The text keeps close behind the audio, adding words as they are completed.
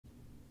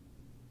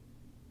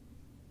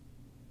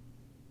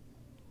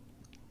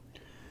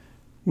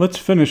Let's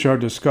finish our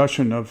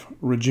discussion of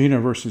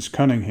Regina versus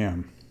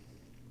Cunningham.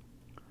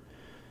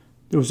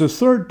 There was a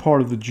third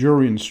part of the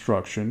jury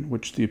instruction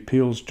which the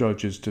appeals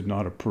judges did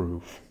not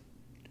approve.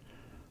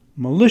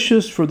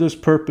 Malicious for this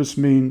purpose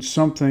means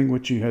something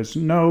which he has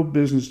no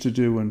business to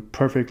do and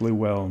perfectly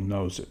well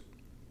knows it.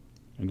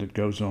 And it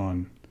goes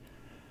on.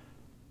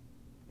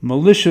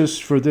 Malicious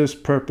for this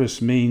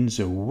purpose means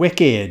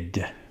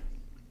wicked.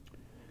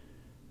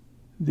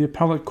 The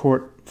appellate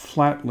court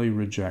flatly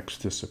rejects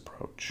this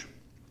approach.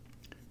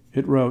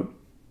 It wrote,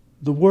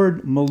 "The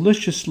word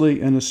maliciously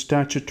in a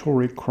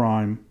statutory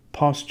crime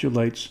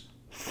postulates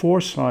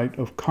foresight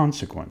of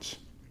consequence."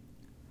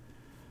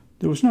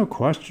 There was no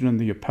question in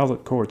the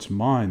appellate court's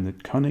mind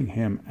that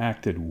Cunningham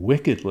acted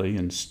wickedly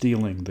in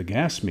stealing the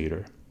gas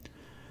meter,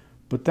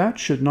 but that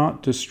should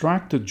not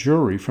distract the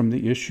jury from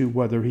the issue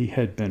whether he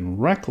had been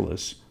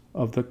reckless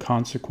of the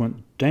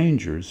consequent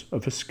dangers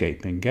of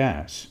escaping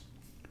gas.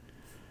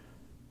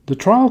 The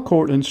trial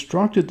court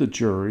instructed the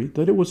jury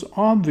that it was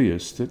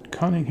obvious that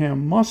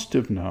Cunningham must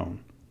have known,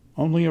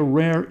 only a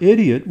rare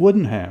idiot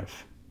wouldn't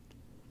have.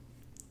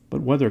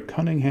 But whether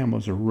Cunningham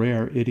was a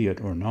rare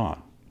idiot or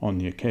not on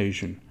the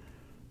occasion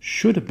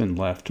should have been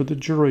left to the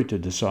jury to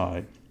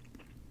decide.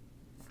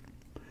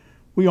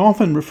 We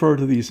often refer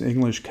to these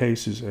English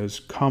cases as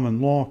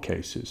common law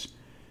cases,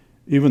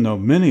 even though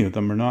many of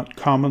them are not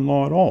common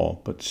law at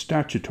all, but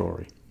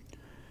statutory.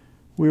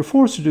 We are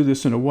forced to do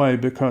this in a way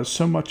because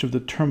so much of the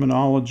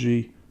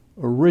terminology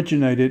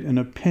originated in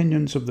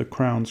opinions of the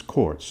Crown's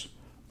courts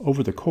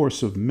over the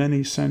course of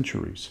many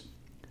centuries.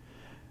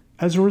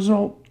 As a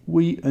result,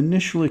 we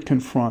initially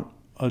confront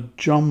a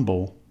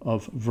jumble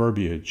of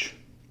verbiage,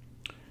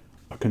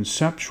 a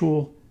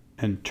conceptual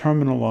and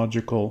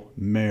terminological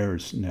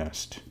mare's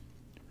nest.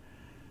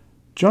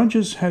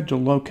 Judges had to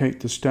locate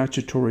the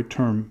statutory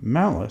term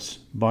malice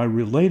by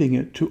relating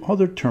it to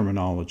other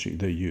terminology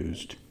they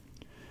used.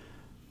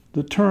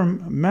 The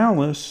term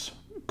malice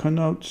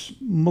connotes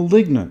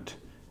malignant,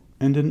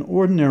 and in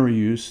ordinary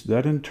use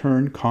that in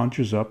turn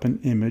conjures up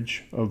an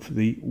image of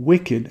the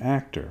wicked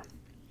actor.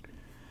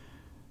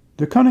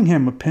 The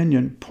Cunningham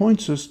opinion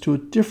points us to a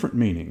different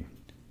meaning.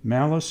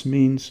 Malice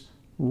means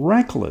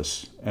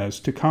reckless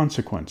as to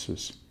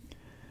consequences.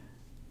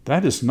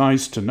 That is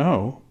nice to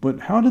know,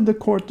 but how did the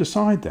court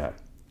decide that?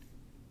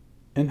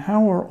 And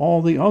how are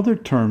all the other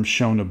terms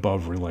shown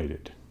above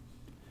related?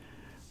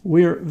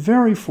 We are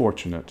very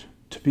fortunate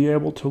to be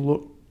able to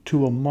look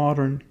to a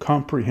modern,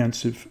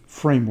 comprehensive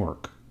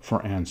framework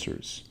for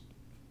answers.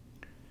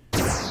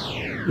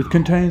 It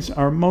contains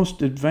our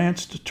most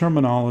advanced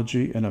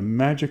terminology in a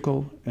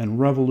magical and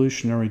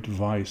revolutionary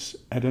device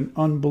at an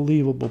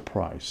unbelievable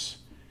price.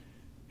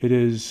 It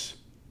is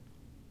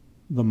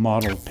the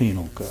Model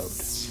Penal Code.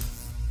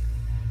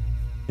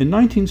 In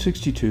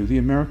 1962, the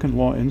American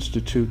Law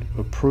Institute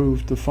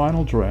approved the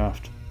final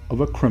draft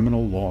of a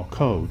criminal law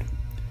code.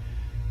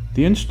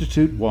 The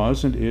Institute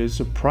was and is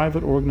a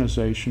private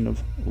organization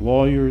of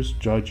lawyers,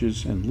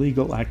 judges, and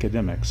legal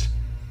academics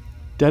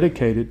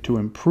dedicated to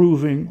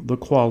improving the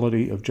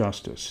quality of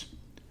justice.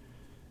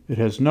 It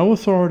has no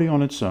authority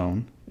on its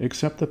own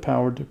except the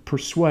power to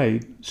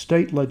persuade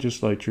state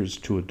legislatures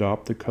to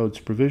adopt the code's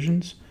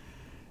provisions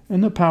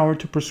and the power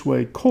to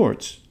persuade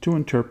courts to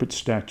interpret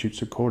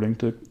statutes according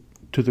to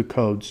the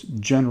code's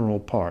general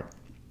part.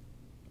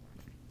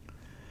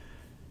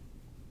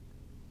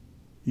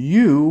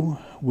 You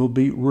will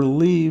be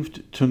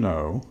relieved to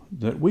know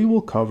that we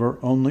will cover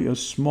only a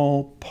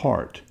small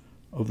part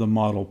of the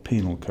Model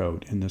Penal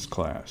Code in this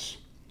class.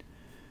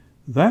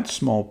 That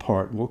small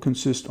part will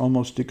consist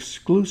almost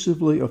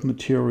exclusively of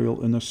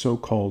material in the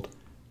so-called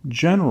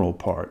general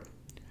part,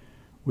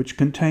 which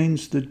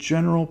contains the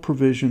general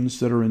provisions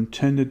that are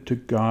intended to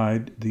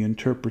guide the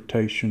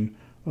interpretation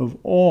of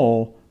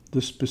all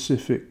the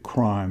specific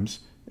crimes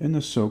in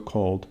the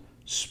so-called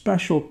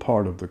special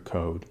part of the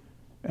code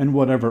and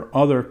whatever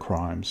other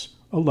crimes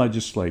a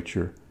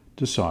legislature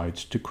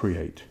decides to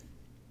create.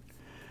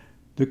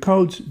 The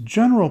code's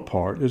general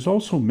part is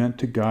also meant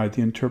to guide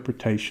the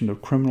interpretation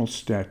of criminal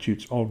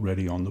statutes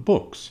already on the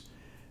books,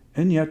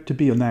 and yet to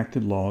be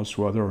enacted laws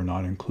whether or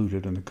not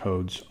included in the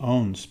code's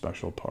own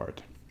special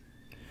part.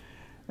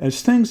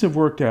 As things have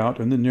worked out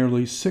in the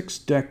nearly 6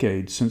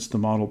 decades since the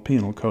Model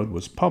Penal Code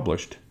was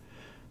published,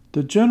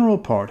 the general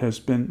part has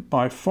been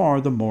by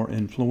far the more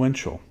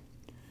influential.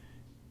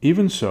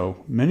 Even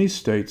so, many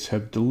states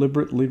have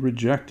deliberately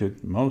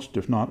rejected most,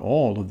 if not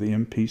all, of the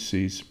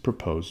MPC's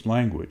proposed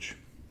language.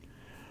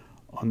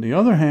 On the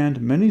other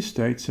hand, many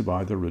states have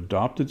either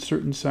adopted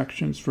certain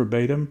sections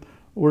verbatim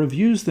or have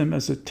used them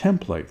as a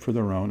template for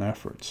their own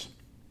efforts.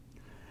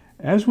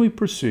 As we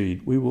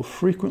proceed, we will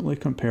frequently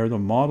compare the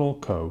Model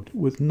Code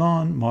with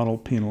non-Model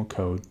Penal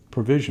Code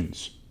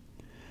provisions.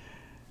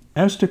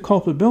 As to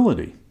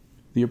culpability,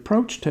 the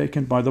approach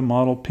taken by the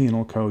Model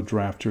Penal Code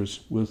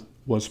drafters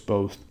was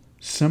both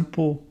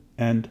simple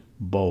and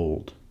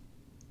bold.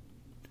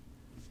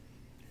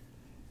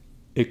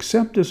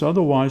 Except as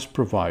otherwise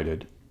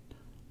provided,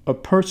 a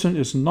person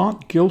is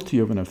not guilty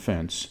of an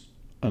offense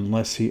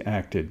unless he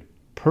acted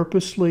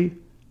purposely,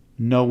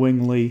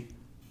 knowingly,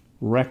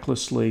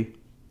 recklessly,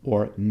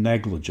 or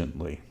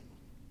negligently.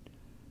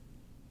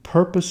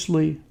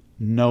 Purposely,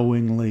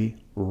 knowingly,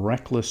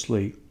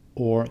 recklessly,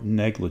 or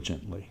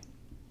negligently.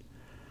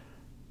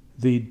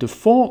 The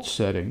default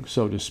setting,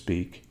 so to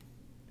speak,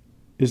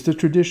 is the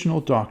traditional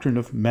doctrine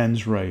of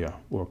mens rea,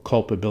 or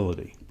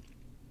culpability.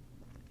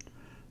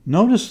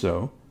 Notice,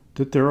 though,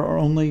 that there are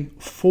only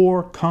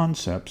 4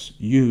 concepts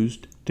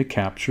used to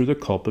capture the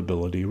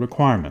culpability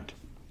requirement.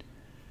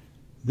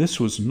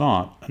 This was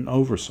not an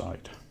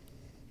oversight.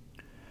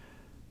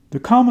 The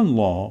common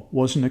law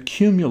was an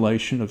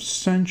accumulation of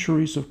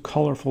centuries of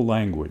colorful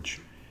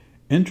language,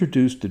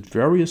 introduced at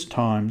various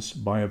times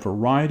by a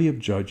variety of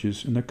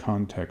judges in the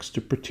context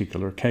of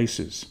particular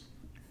cases.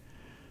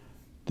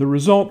 The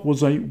result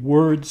was a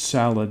word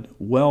salad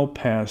well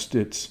past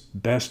its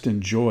best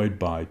enjoyed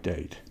by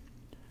date.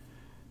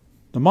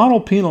 The Model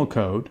Penal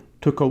Code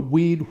took a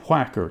weed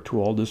whacker to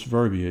all this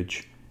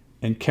verbiage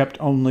and kept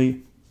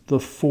only the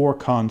 4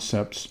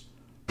 concepts: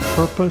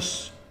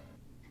 purpose,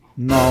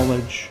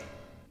 knowledge,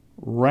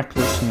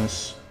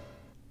 recklessness,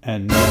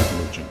 and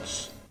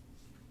negligence.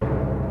 There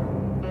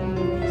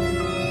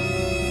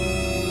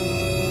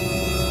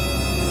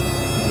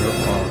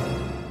are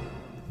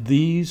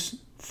these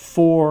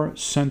 4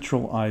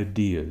 central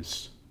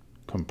ideas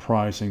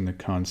comprising the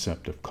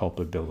concept of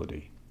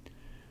culpability.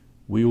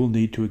 We will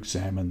need to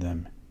examine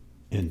them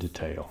in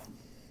detail.